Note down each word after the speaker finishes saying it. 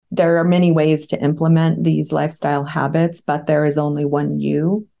there are many ways to implement these lifestyle habits, but there is only one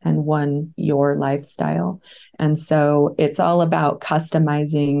you and one your lifestyle. And so it's all about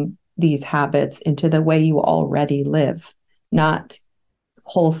customizing these habits into the way you already live, not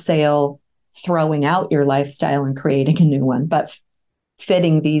wholesale throwing out your lifestyle and creating a new one, but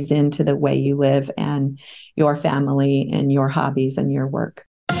fitting these into the way you live and your family and your hobbies and your work.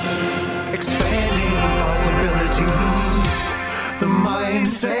 Expanding possibilities, the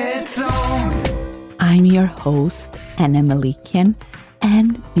Mindset Zone. I'm your host, Anna Malikian,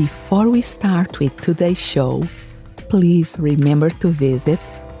 and before we start with today's show, please remember to visit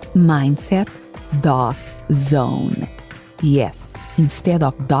mindset.zone. Yes, instead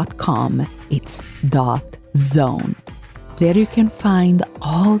of .com, it's .zone. There you can find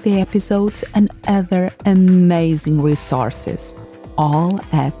all the episodes and other amazing resources, all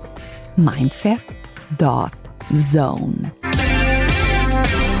at mindset.zone.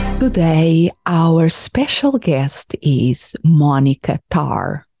 Today, our special guest is Monica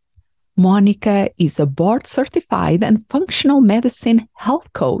Tarr. Monica is a board-certified and functional medicine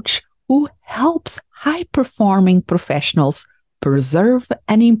health coach who helps high-performing professionals preserve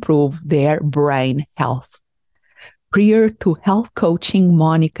and improve their brain health. Prior to health coaching,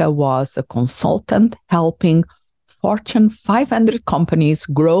 Monica was a consultant helping Fortune 500 companies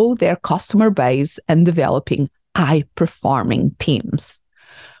grow their customer base and developing high-performing teams.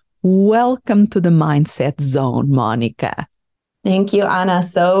 Welcome to the Mindset Zone, Monica. Thank you, Anna.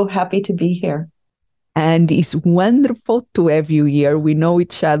 So happy to be here. And it's wonderful to have you here. We know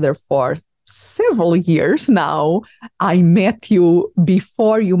each other for several years now. I met you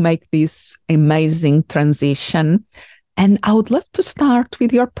before you make this amazing transition. And I would love to start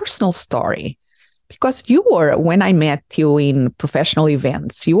with your personal story. Because you were, when I met you in professional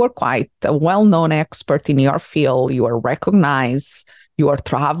events, you were quite a well-known expert in your field. You were recognized. You were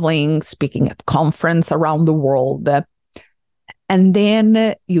traveling, speaking at conferences around the world. And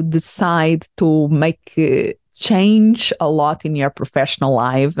then you decide to make change a lot in your professional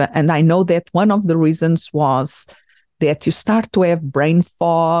life. And I know that one of the reasons was that you start to have brain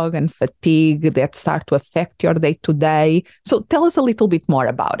fog and fatigue that start to affect your day-to-day. So tell us a little bit more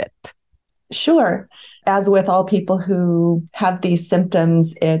about it. Sure. As with all people who have these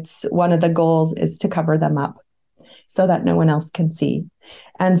symptoms, it's one of the goals is to cover them up so that no one else can see.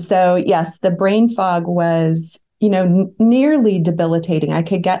 And so, yes, the brain fog was, nearly debilitating. I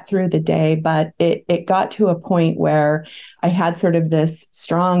could get through the day, but it got to a point where I had sort of this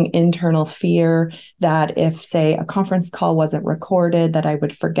strong internal fear that if, say, a conference call wasn't recorded, that I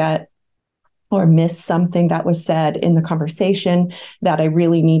would forget or miss something that was said in the conversation that I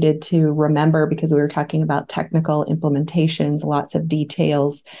really needed to remember because we were talking about technical implementations, lots of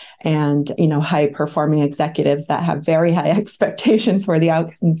details, and, high performing executives that have very high expectations for the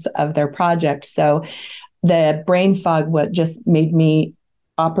outcomes of their project. So the brain fog just made me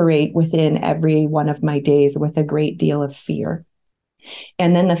operate within every one of my days with a great deal of fear.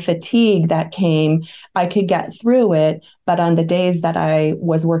 And then the fatigue that came, I could get through it, but on the days that I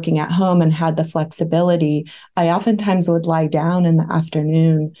was working at home and had the flexibility, I oftentimes would lie down in the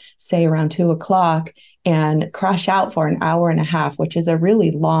afternoon, say around 2:00, and crash out for an hour and a half, which is a really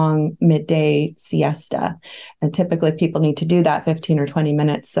long midday siesta. And typically people need to do that 15 or 20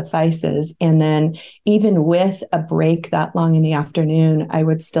 minutes suffices. And then even with a break that long in the afternoon, I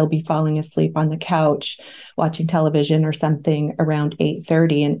would still be falling asleep on the couch, watching television or something around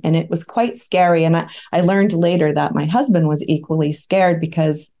 8:30. And it was quite scary. And I learned later that my husband was equally scared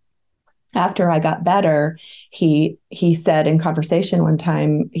because after I got better, he said in conversation one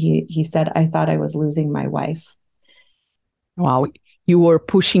time, he said, I thought I was losing my wife. Wow, you were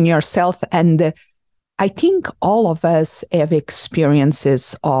pushing yourself. And I think all of us have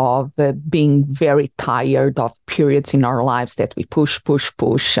experiences of being very tired of periods in our lives that we push.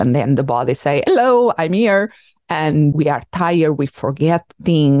 And then the body say, hello, I'm here. And we are tired, we forget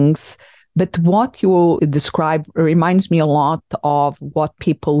things. But what you describe reminds me a lot of what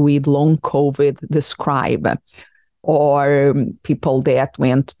people with long COVID describe, or people that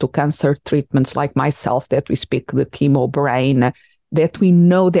went to cancer treatments like myself, that we speak the chemo brain, that we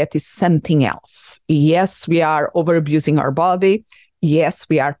know that is something else. Yes, we are overabusing our body. Yes,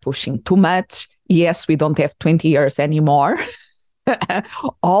 we are pushing too much. Yes, we don't have 20 years anymore.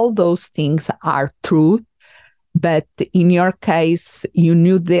 All those things are true. But in your case, you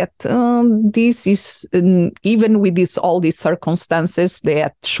knew that this is, even with all these circumstances,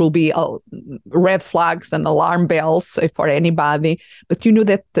 that should be red flags and alarm bells for anybody. But you knew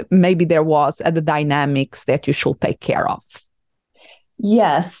that maybe there was other dynamics that you should take care of.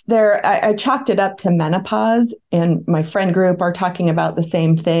 Yes, I chalked it up to menopause, and my friend group are talking about the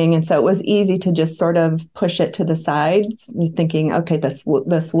same thing, and so it was easy to just sort of push it to the side, thinking, okay, this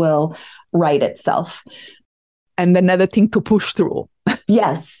will right itself. And another thing to push through.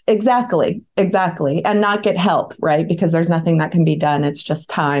 Yes, exactly, and not get help, right? Because there's nothing that can be done. It's just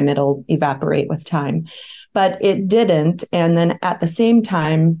time; it'll evaporate with time. But it didn't, and then at the same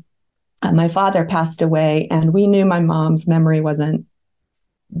time, my father passed away, and we knew my mom's memory wasn't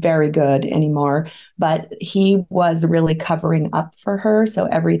very good anymore, but he was really covering up for her. So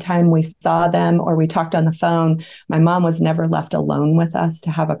every time we saw them or we talked on the phone, my mom was never left alone with us to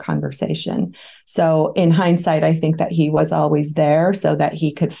have a conversation. So in hindsight, I think that he was always there so that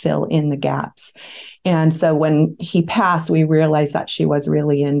he could fill in the gaps. And so when he passed, we realized that she was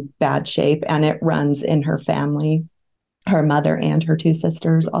really in bad shape, and it runs in her family. Her mother and her two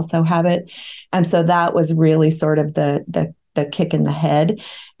sisters also have it. And so that was really sort of the kick in the head.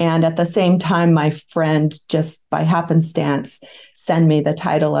 And at the same time, my friend, just by happenstance, sent me the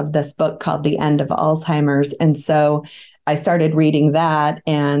title of this book called The End of Alzheimer's. And so I started reading that,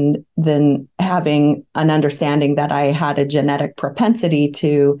 and then having an understanding that I had a genetic propensity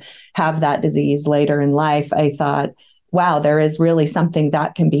to have that disease later in life, I thought, wow, there is really something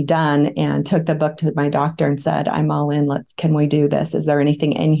that can be done, and took the book to my doctor and said, I'm all in. Can we do this? Is there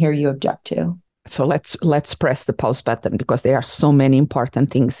anything in here you object to? So let's press the pause button, because there are so many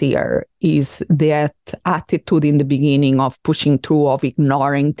important things here. Is that attitude in the beginning of pushing through, of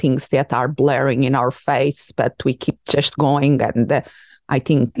ignoring things that are blaring in our face, but we keep just going. And I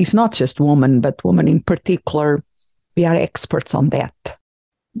think it's not just women, but women in particular, we are experts on that.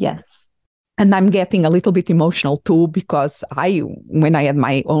 Yes. And I'm getting a little bit emotional too, because when I had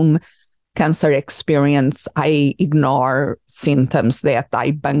my own cancer experience, I ignore symptoms that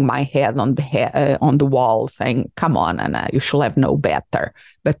I bang my head on the wall saying, come on, Anna, you should have known better.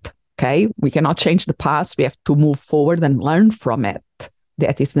 But okay, we cannot change the past. We have to move forward and learn from it.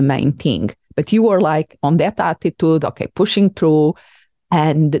 That is the main thing. But you were like on that attitude, okay, pushing through.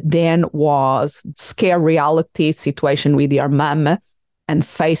 And then was scare reality situation with your mom and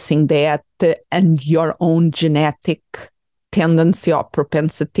facing that and your own genetic tendency or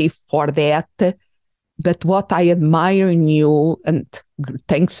propensity for that. But what I admire in you, and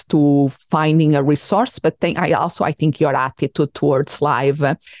thanks to finding a resource, but I think your attitude towards life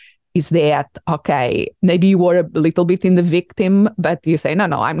is that, okay, maybe you were a little bit in the victim, but you say, no,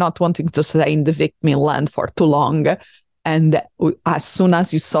 I'm not wanting to stay in the victim land for too long. And as soon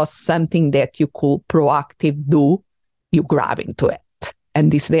as you saw something that you could proactive do, you grab into it.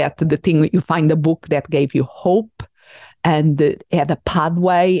 And is that the thing, you find a book that gave you hope, and had a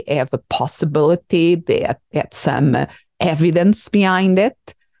pathway, have a possibility, that had some evidence behind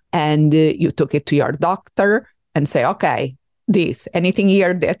it, and you took it to your doctor and say, okay, anything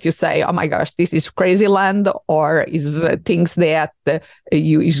here that you say, oh my gosh, this is crazy land, or is things that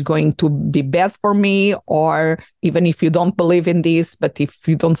is going to be bad for me, or even if you don't believe in this, but if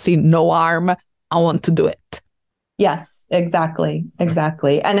you don't see no harm, I want to do it. Yes, exactly.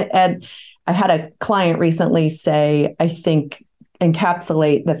 And I had a client recently say, I think,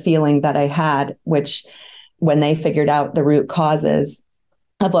 encapsulate the feeling that I had, which when they figured out the root causes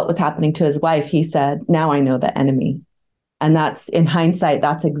of what was happening to his wife, he said, now I know the enemy. And that's, in hindsight,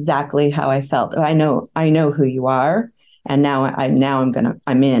 that's exactly how I felt. I know who you are. And now I'm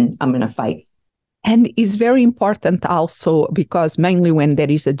going to fight. And it's very important also, because mainly when there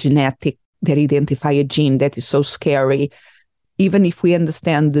is a genetic that identify a gene that is so scary, even if we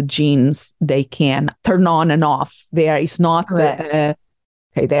understand the genes, they can turn on and off. There is not, there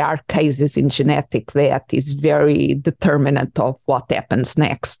are cases in genetic that is very determinant of what happens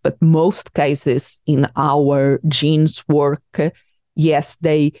next. But most cases in our genes work, yes,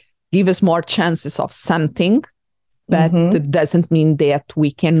 they give us more chances of something, but that doesn't mean that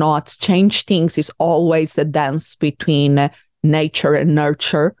we cannot change things. It's always a dance between nature and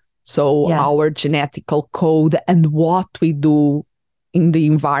nurture. So yes, our genetical code and what we do in the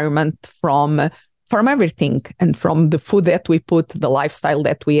environment from everything, and from the food that we put, the lifestyle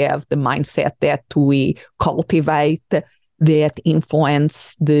that we have, the mindset that we cultivate, that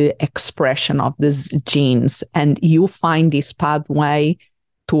influence the expression of these genes. And you find this pathway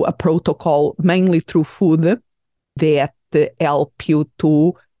to a protocol mainly through food that help you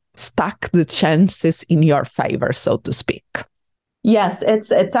to stack the chances in your favor, so to speak. Yes,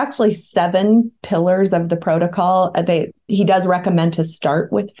 it's actually 7 pillars of the protocol. He does recommend to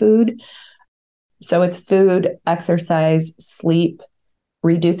start with food. So it's food, exercise, sleep,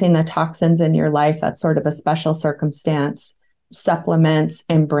 reducing the toxins in your life. That's sort of a special circumstance, supplements,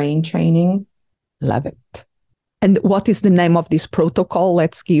 and brain training. Love it. And what is the name of this protocol?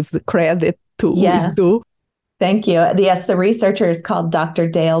 Let's give the credit to who is due. Thank you. Yes, the researcher is called Dr.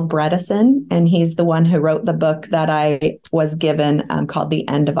 Dale Bredesen, and he's the one who wrote the book that I was given called The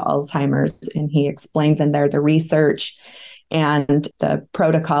End of Alzheimer's. And he explains in there the research and the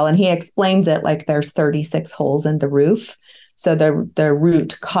protocol. And he explains it like there's 36 holes in the roof. So the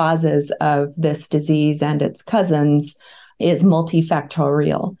root causes of this disease and its cousins is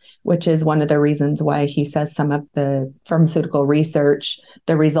multifactorial, which is one of the reasons why he says some of the pharmaceutical research,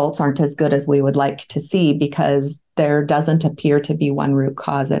 the results aren't as good as we would like to see, because there doesn't appear to be one root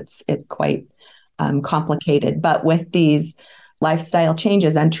cause. It's quite complicated. But with these lifestyle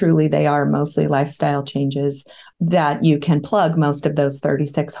changes, and truly they are mostly lifestyle changes, that you can plug most of those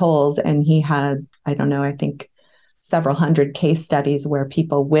 36 holes. And he had, I don't know, I think several hundred case studies where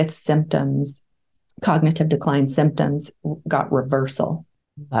people with symptoms, cognitive decline symptoms, got reversal.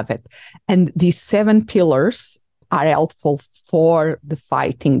 Love it. And these 7 pillars are helpful for the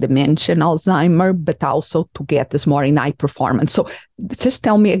fighting dementia and Alzheimer, but also to get us more in high performance. So just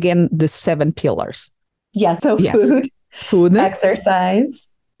tell me again the 7 pillars. Yeah. So food,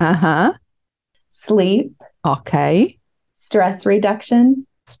 exercise, sleep. Okay. Stress reduction.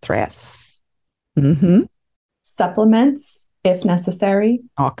 Supplements, if necessary.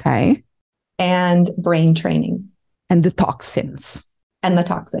 Okay. And brain training. And the toxins. And the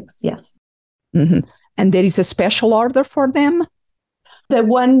toxics, yes. And there is a special order for them? The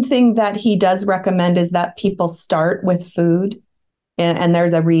one thing that he does recommend is that people start with food. And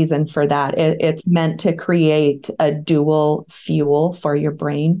there's a reason for that. It's meant to create a dual fuel for your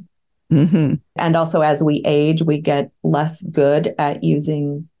brain. And also, as we age, we get less good at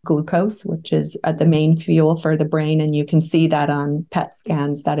using glucose, which is the main fuel for the brain. And you can see that on PET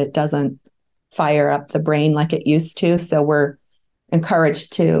scans that it doesn't fire up the brain like it used to. So we're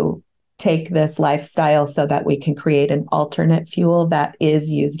encouraged to take this lifestyle so that we can create an alternate fuel that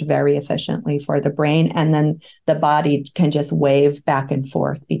is used very efficiently for the brain. And then the body can just wave back and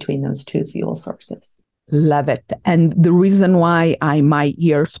forth between those two fuel sources. Love it. And the reason why my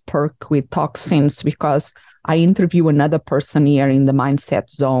ears perk with toxins, because I interview another person here in the Mindset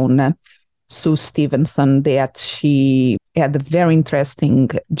Zone, Sue Stevenson, that she had a very interesting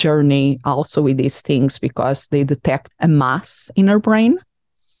journey also with these things, because they detect a mass in her brain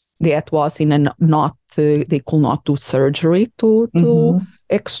that was in a they could not do surgery to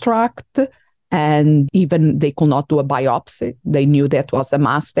extract. And even they could not do a biopsy. They knew that was a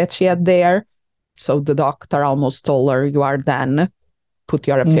mass that she had there. So the doctor almost told her, you are done, put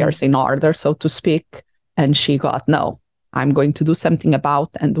your affairs in order, so to speak. And she got, no, I'm going to do something about,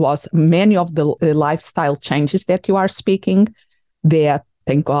 and was many of the lifestyle changes that you are speaking, that,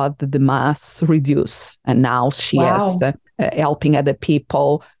 thank God, the mass reduce. And now she is helping other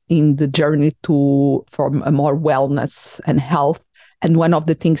people in the journey for a more wellness and health. And one of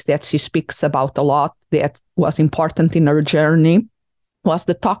the things that she speaks about a lot that was important in her journey was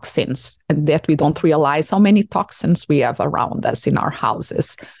the toxins, and that we don't realize how many toxins we have around us in our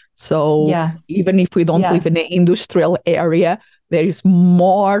houses. So even if we don't live in an industrial area, there is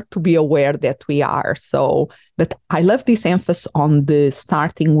more to be aware that we are. So, but I love this emphasis on the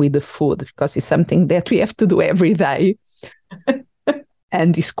starting with the food, because it's something that we have to do every day.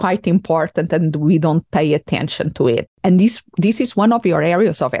 And it's quite important, and we don't pay attention to it. And this is one of your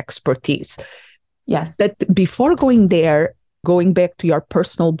areas of expertise. Yes. But before going there, going back to your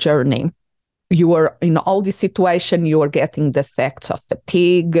personal journey, you were in all this situation, you were getting the effects of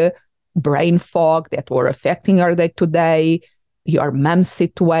fatigue, brain fog that were affecting your day-to-day, your mom's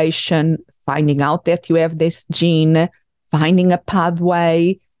situation, finding out that you have this gene, finding a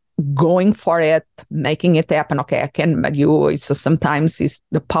pathway, going for it, making it happen. Okay, I can, so sometimes it's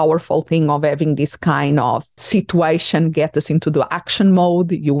the powerful thing of having this kind of situation get us into the action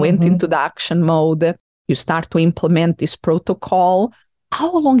mode. You went into the action mode. You start to implement this protocol.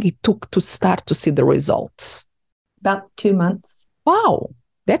 How long it took to start to see the results? About 2 months. Wow,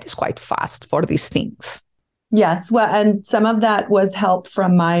 that is quite fast for these things. Yes, well, and some of that was help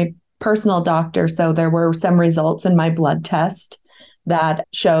from my personal doctor. So there were some results in my blood test that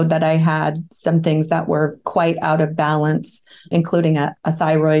showed that I had some things that were quite out of balance, including a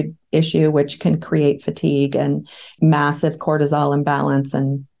thyroid issue, which can create fatigue, and massive cortisol imbalance,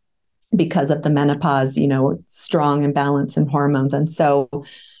 and because of the menopause, strong imbalance in hormones. And so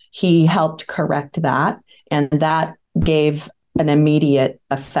he helped correct that. And that gave an immediate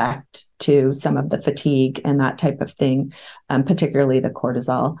effect to some of the fatigue and that type of thing, particularly the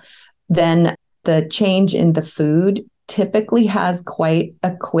cortisol. Then the change in the food typically has quite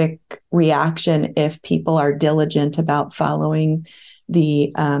a quick reaction if people are diligent about following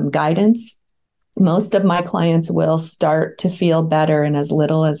the guidance. Most of my clients will start to feel better in as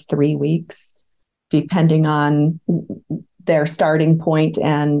little as 3 weeks, depending on their starting point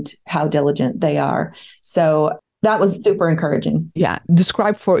and how diligent they are. So that was super encouraging. Yeah.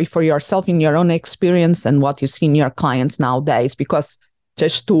 Describe for yourself in your own experience and what you see in your clients nowadays, because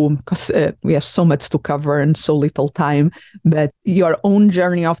we have so much to cover and so little time, but your own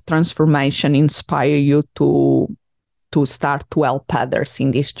journey of transformation inspire you to start to help others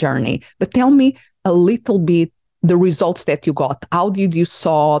in this journey. But tell me a little bit the results that you got. How did you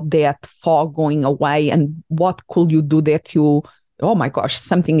saw that fog going away, and what could you do that oh my gosh,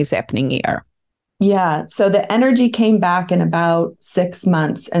 something is happening here? Yeah. So the energy came back in about 6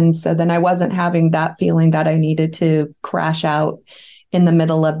 months. And so then I wasn't having that feeling that I needed to crash out in the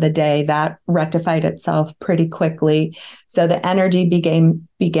middle of the day. That rectified itself pretty quickly. So the energy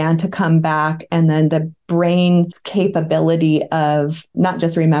began to come back, and then the brain's capability of not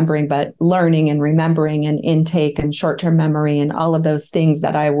just remembering, but learning and remembering and intake and short-term memory and all of those things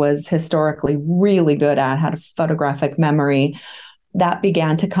that I was historically really good at, had a photographic memory, that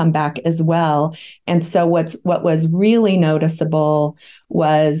began to come back as well. And so what was really noticeable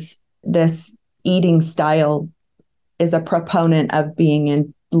was this eating style is a proponent of being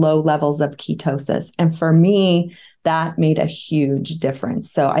in low levels of ketosis. And for me, that made a huge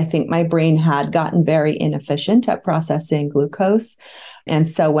difference. So I think my brain had gotten very inefficient at processing glucose. And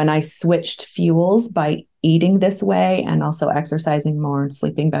so when I switched fuels by eating this way and also exercising more and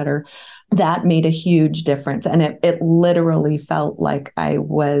sleeping better, that made a huge difference. And it literally felt like I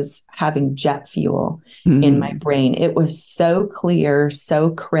was having jet fuel in my brain. It was so clear,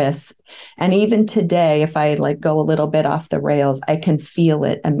 so crisp. And even today, if I go a little bit off the rails, I can feel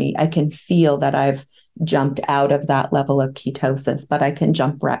it in me. I can feel that I've jumped out of that level of ketosis, but I can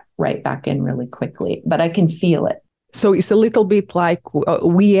jump right back in really quickly. But I can feel it. So it's a little bit like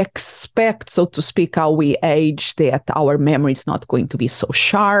we expect, so to speak, how we age, that our memory is not going to be so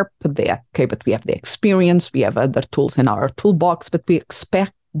sharp, but we have the experience, we have other tools in our toolbox, but we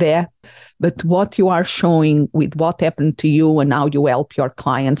expect that. But what you are showing with what happened to you and how you help your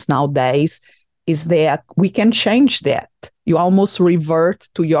clients nowadays is that we can change that. You almost revert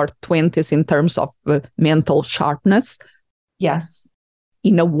to your 20s in terms of mental sharpness. Yes.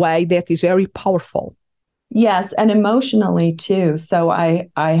 In a way that is very powerful. Yes, and emotionally too. So I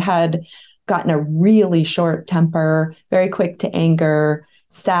had gotten a really short temper, very quick to anger,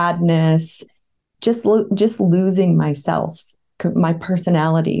 sadness, just losing myself, my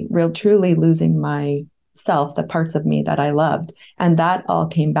personality, truly losing myself, the parts of me that I loved. And that all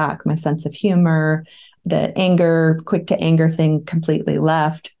came back. My sense of humor, the anger, quick to anger thing completely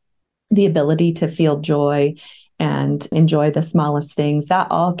left. The ability to feel joy and enjoy the smallest things, that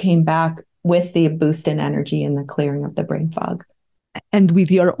all came back with the boost in energy and the clearing of the brain fog. And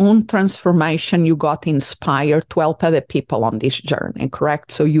with your own transformation, you got inspired to help other people on this journey, correct?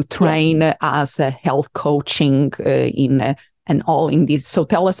 So you train as a health coaching and all in this. So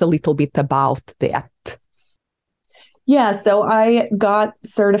tell us a little bit about that. Yeah, so I got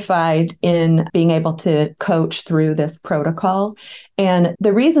certified in being able to coach through this protocol. And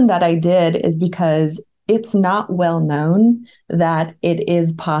the reason that I did is because it's not well known that it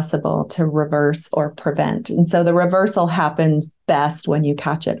is possible to reverse or prevent. And so the reversal happens best when you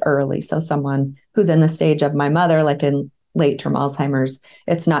catch it early. So someone who's in the stage of my mother, like in late-term Alzheimer's,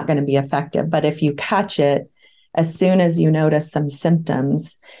 it's not going to be effective. But if you catch it as soon as you notice some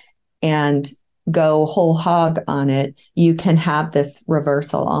symptoms and go whole hog on it, you can have this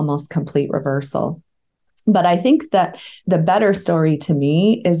reversal, almost complete reversal. But I think that the better story to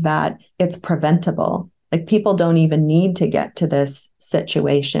me is that it's preventable. Like, people don't even need to get to this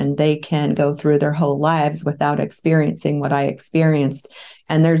situation. They can go through their whole lives without experiencing what I experienced.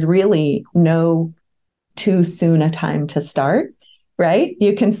 And there's really no too soon a time to start, right?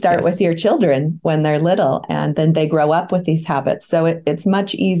 You can start with your children when they're little, and then they grow up with these habits. So it's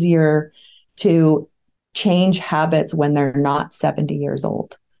much easier to change habits when they're not 70 years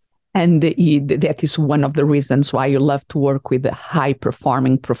old. And that is one of the reasons why you love to work with the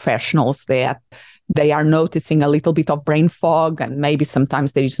high-performing professionals, that they are noticing a little bit of brain fog, and maybe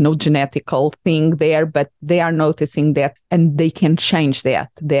sometimes there is no genetical thing there, but they are noticing that, and they can change that.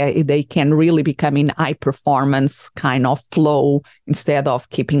 They can really become in high performance kind of flow instead of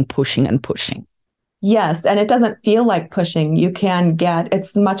keeping pushing and pushing. Yes, and it doesn't feel like pushing. You can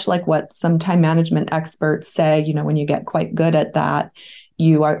it's much like what some time management experts say, when you get quite good at that,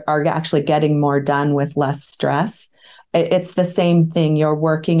 you are actually getting more done with less stress. It's the same thing. You're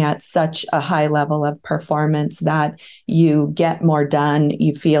working at such a high level of performance that you get more done.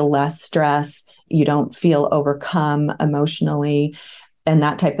 You feel less stress. You don't feel overcome emotionally. and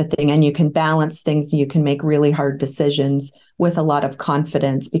that type of thing. And you can balance things. You can make really hard decisions with a lot of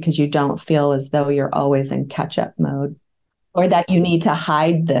confidence because you don't feel as though you're always in catch-up mode or that you need to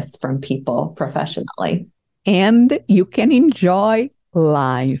hide this from people professionally. And you can enjoy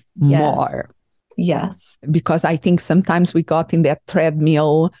life more. Yes. Because I think sometimes we got in that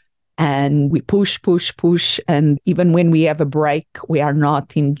treadmill and we push. And even when we have a break, we are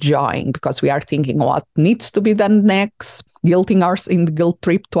not enjoying because we are thinking what needs to be done next, guilting us in the guilt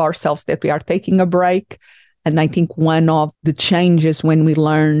trip to ourselves that we are taking a break. And I think one of the changes when we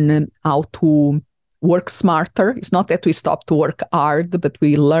learn how to work smarter, it's not that we stop to work hard, but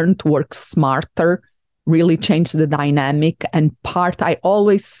we learn to work smarter, really change the dynamic. And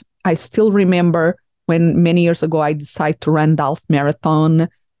I still remember when many years ago I decided to run the half marathon,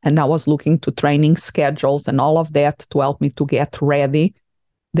 and I was looking to training schedules and all of that to help me to get ready.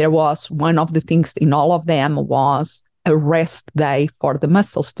 There was one of the things in all of them was a rest day for the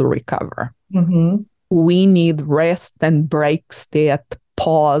muscles to recover. Mm-hmm. We need rest and breaks. That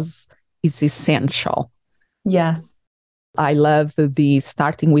pause is essential. Yes. I love the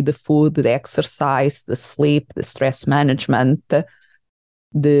starting with the food, the exercise, the sleep, the stress management,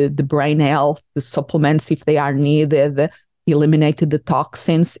 the brain health, the supplements if they are needed, eliminated the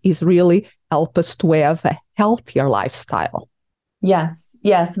toxins is really help us to have a healthier lifestyle. Yes,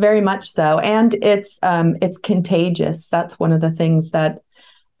 very much so. And it's contagious. That's one of the things that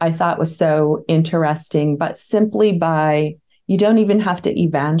I thought was so interesting. But simply by, you don't even have to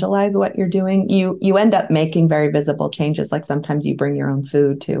evangelize what you're doing. You end up making very visible changes. Like sometimes you bring your own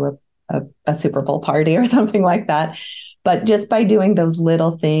food to a Super Bowl party or something like that. But just by doing those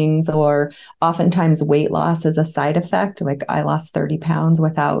little things, or oftentimes weight loss is a side effect. Like I lost 30 pounds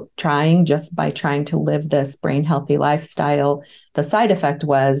without trying, just by trying to live this brain healthy lifestyle. The side effect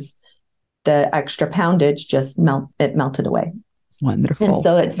was the extra poundage just melted away. Wonderful. And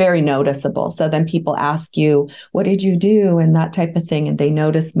so it's very noticeable. So then people ask you, what did you do? And that type of thing. And they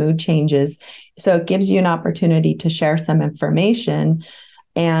notice mood changes. So it gives you an opportunity to share some information,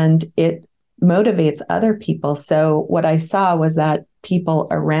 and it motivates other people. So what I saw was that people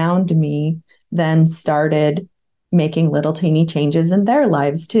around me then started making little teeny changes in their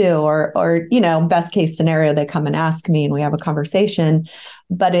lives too, or best case scenario, they come and ask me and we have a conversation.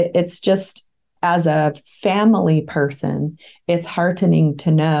 But it's just, as a family person, it's heartening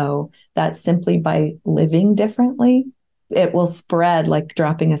to know that simply by living differently, it will spread like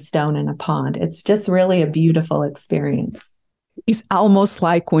dropping a stone in a pond. It's just really a beautiful experience. It's almost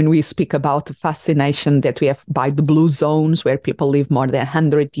like when we speak about the fascination that we have by the blue zones, where people live more than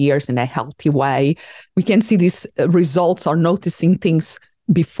 100 years in a healthy way. We can see these results or noticing things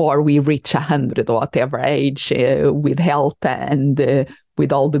before we reach 100, whatever age, with health and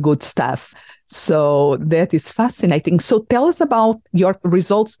with all the good stuff. So that is fascinating. So tell us about your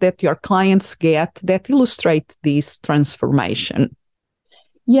results that your clients get that illustrate this transformation.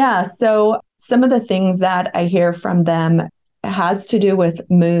 Yeah. So some of the things that I hear from them has to do with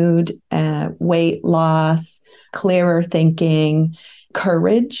mood, weight loss, clearer thinking,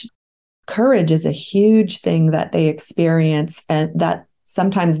 courage. Courage is a huge thing that they experience, and that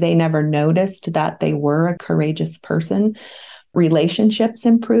sometimes they never noticed that they were a courageous person. Relationships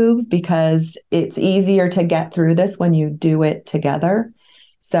improve because it's easier to get through this when you do it together.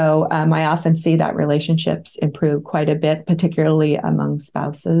 So I often see that relationships improve quite a bit, particularly among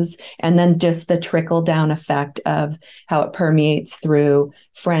spouses. And then just the trickle down effect of how it permeates through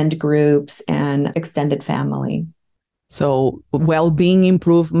friend groups and extended family. So well-being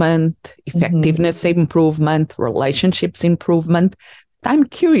improvement, effectiveness improvement, relationships improvement. I'm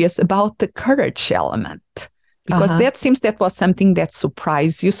curious about the courage element, because that was something that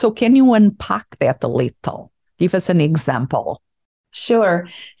surprised you. So can you unpack that a little? Give us an example. Sure.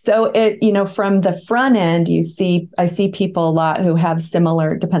 So from the front end, I see people a lot who have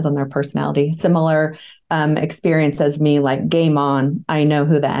similar, depends on their personality, similar experience as me, like game on. I know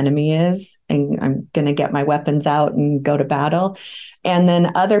who the enemy is and I'm going to get my weapons out and go to battle. And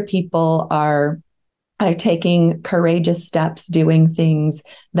then other people are taking courageous steps, doing things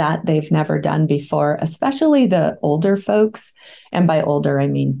that they've never done before, especially the older folks. And by older, I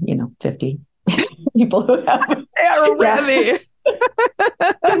mean, 50 people who have. They're ready.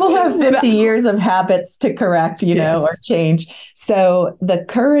 People have 50 years of habits to correct, or change. So the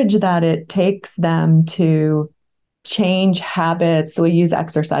courage that it takes them to change habits. So we use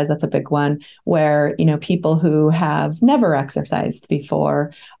exercise. That's a big one where, people who have never exercised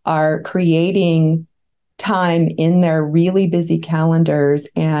before are creating time in their really busy calendars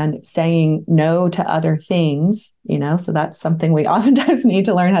and saying no to other things, so that's something we oftentimes need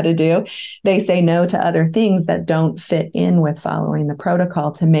to learn how to do. They say no to other things that don't fit in with following the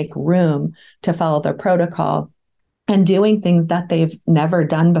protocol to make room to follow the protocol, and doing things that they've never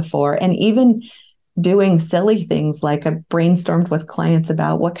done before. And even doing silly things like I brainstormed with clients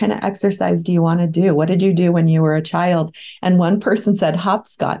about what kind of exercise do you want to do? What did you do when you were a child? And one person said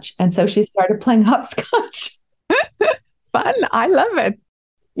hopscotch. And so she started playing hopscotch. Fun. I love it.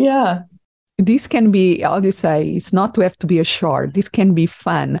 Yeah. This can be, I'll just say, it's not to have to be a chore. This can be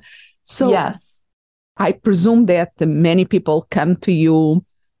fun. So yes, I presume that many people come to you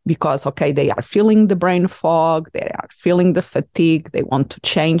because, okay, they are feeling the brain fog, they are feeling the fatigue, they want to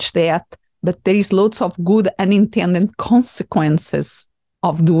change that. But there is lots of good unintended consequences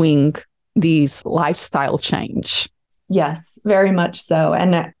of doing this lifestyle change. Yes, very much so.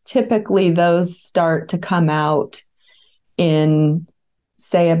 And typically those start to come out in,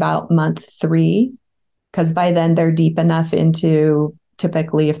 say, about month 3, because by then they're deep enough into,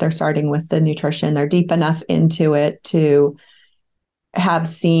 typically if they're starting with the nutrition, they're deep enough into it to have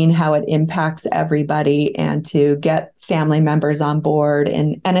seen how it impacts everybody and to get family members on board.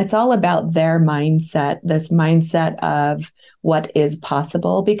 And it's all about their mindset, this mindset of what is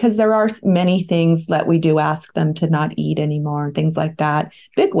possible, because there are many things that we do ask them to not eat anymore, things like that.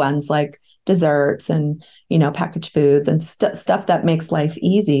 Big ones like desserts and, packaged foods and stuff that makes life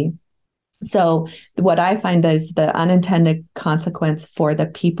easy. So what I find is the unintended consequence for the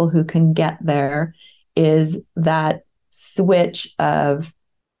people who can get there is that switch of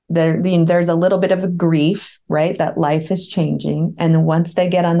there's a little bit of a grief, right? That life is changing. And then once they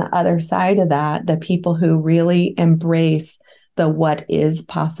get on the other side of that, the people who really embrace the what is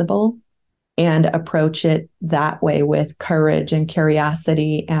possible and approach it that way with courage and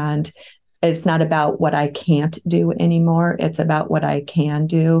curiosity. And it's not about what I can't do anymore. It's about what I can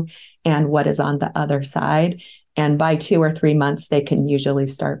do and what is on the other side. And by 2 or 3 months, they can usually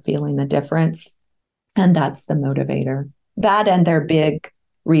start feeling the difference. And that's the motivator. That and their big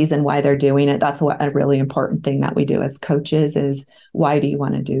reason why they're doing it. That's a really important thing that we do as coaches is, why do you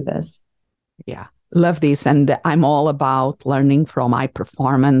want to do this? Yeah, love this. And I'm all about learning from high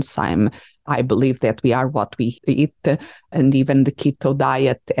performance. I believe that we are what we eat. And even the keto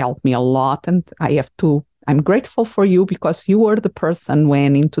diet helped me a lot. And I'm grateful for you because you were the person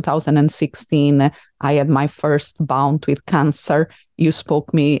when in 2016, I had my first bout with cancer. You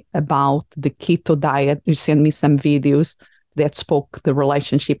spoke me about the keto diet. You sent me some videos that spoke the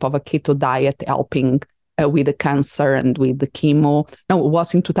relationship of a keto diet helping with the cancer and with the chemo. No, it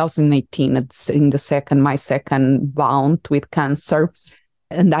was in 2018, it's in my second bout with cancer.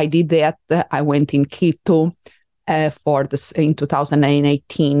 And I did that. I went in keto in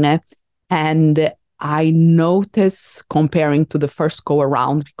 2018. And I noticed, comparing to the first go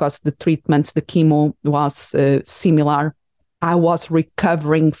around, because the treatments, the chemo was similar, I was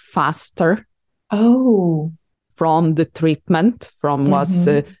recovering faster. Oh, from the treatment, was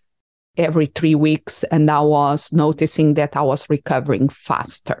every 3 weeks. And I was noticing that I was recovering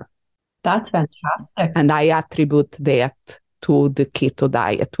faster. That's fantastic. And I attribute that to the keto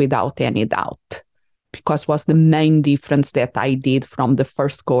diet without any doubt, because it was the main difference that I did from the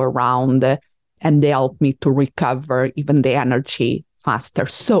first go around, and they helped me to recover even the energy faster.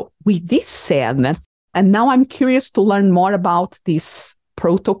 So with this said, and now I'm curious to learn more about this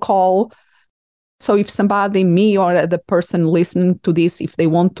protocol. So if somebody, me or the person listening to this, if they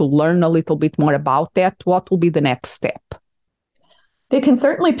want to learn a little bit more about that, what will be the next step? They can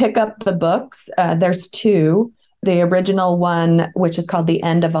certainly pick up the books. There's 2. The original one, which is called The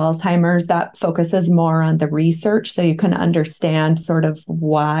End of Alzheimer's, that focuses more on the research. So you can understand sort of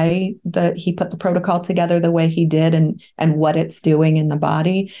why he put the protocol together the way he did and what it's doing in the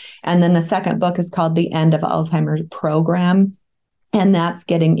body. And then the second book is called The End of Alzheimer's Program. And that's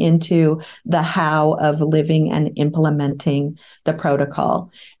getting into the how of living and implementing the protocol.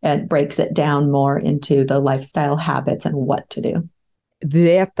 It breaks it down more into the lifestyle habits and what to do.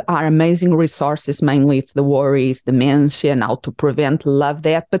 That are amazing resources, mainly if the worries, dementia, and how to prevent, love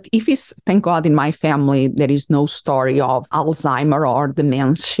that. But if it's, thank God in my family, there is no story of Alzheimer or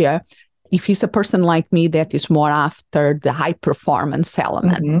dementia. If it's a person like me that is more after the high performance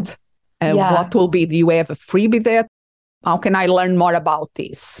element, what will be, do you have a freebie that? How can I learn more about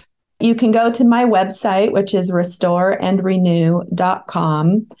this? You can go to my website, which is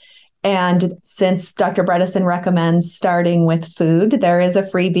restoreandrenew.com. And since Dr. Bredesen recommends starting with food, there is a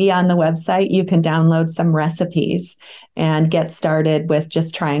freebie on the website. You can download some recipes and get started with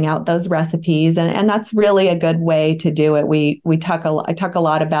just trying out those recipes. And that's really a good way to do it. I talk a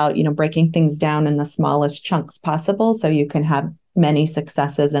lot about, breaking things down in the smallest chunks possible so you can have many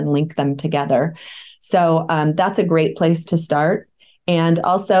successes and link them together. So that's a great place to start. And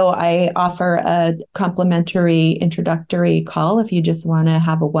also, I offer a complimentary introductory call if you just want to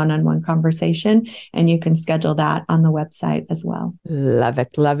have a one-on-one conversation, and you can schedule that on the website as well. Love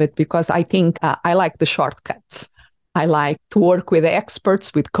it, because I think I like the shortcuts. I like to work with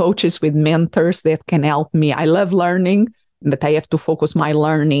experts, with coaches, with mentors that can help me. I love learning, but I have to focus my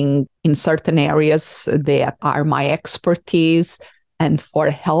learning in certain areas that are my expertise. And for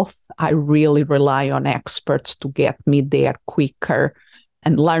health, I really rely on experts to get me there quicker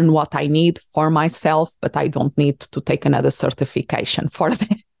and learn what I need for myself, but I don't need to take another certification for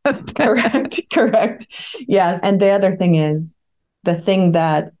that. Correct. Yes. And the other thing is, the thing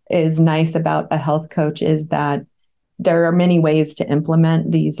that is nice about a health coach is that there are many ways to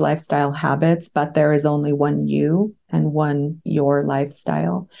implement these lifestyle habits, but there is only one you and one your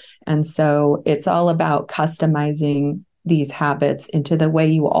lifestyle. And so it's all about customizing these habits into the way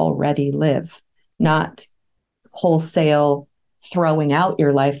you already live, not wholesale throwing out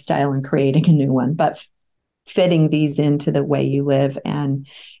your lifestyle and creating a new one, but fitting these into the way you live and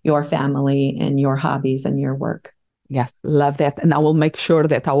your family and your hobbies and your work. Yes, love that. And I will make sure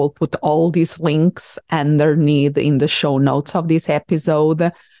that I will put all these links underneath in the show notes of this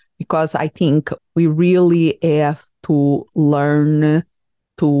episode, because I think we really have to learn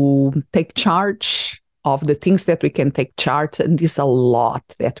to take charge of the things that we can take charge. And there's a lot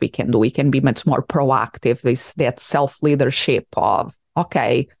that we can do. We can be much more proactive. That self-leadership of,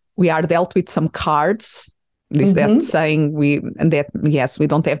 okay, we are dealt with some cards. That saying we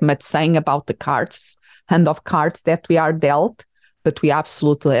don't have much saying about the hand of cards that we are dealt, but we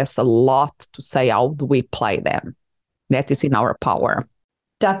absolutely have a lot to say. How do we play them? That is in our power.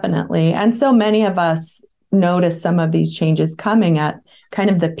 Definitely. And so many of us notice some of these changes coming at kind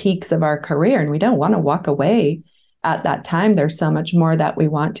of the peaks of our career, and we don't want to walk away at that time. There's so much more that we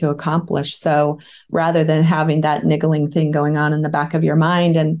want to accomplish. So rather than having that niggling thing going on in the back of your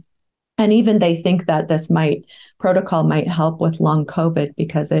mind, and even they think that this protocol might help with long COVID,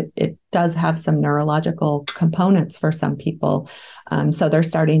 because it does have some neurological components for some people. So they're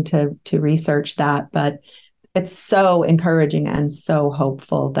starting to research that, but it's so encouraging and so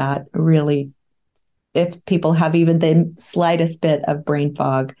hopeful that really, if people have even the slightest bit of brain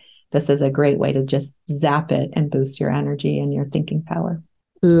fog, this is a great way to just zap it and boost your energy and your thinking power.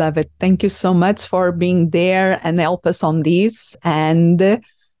 Love it. Thank you so much for being there and help us on this. And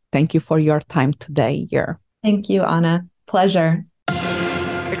thank you for your time today here. Thank you, Anna. Pleasure.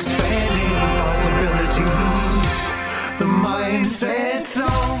 Expanding possibilities, the Mindset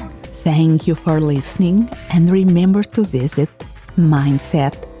Zone. Thank you for listening, and remember to visit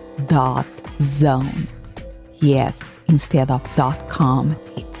mindset.zone. Yes, instead of .com,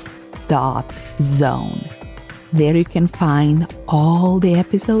 it's .zone. There you can find all the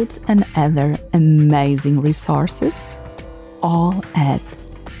episodes and other amazing resources, all at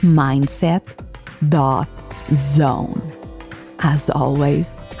mindset.zone. As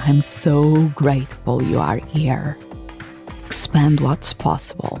always, I'm so grateful you are here. Expand what's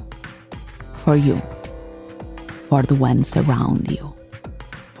possible for you, for the ones around you,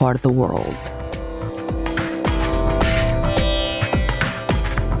 for the world.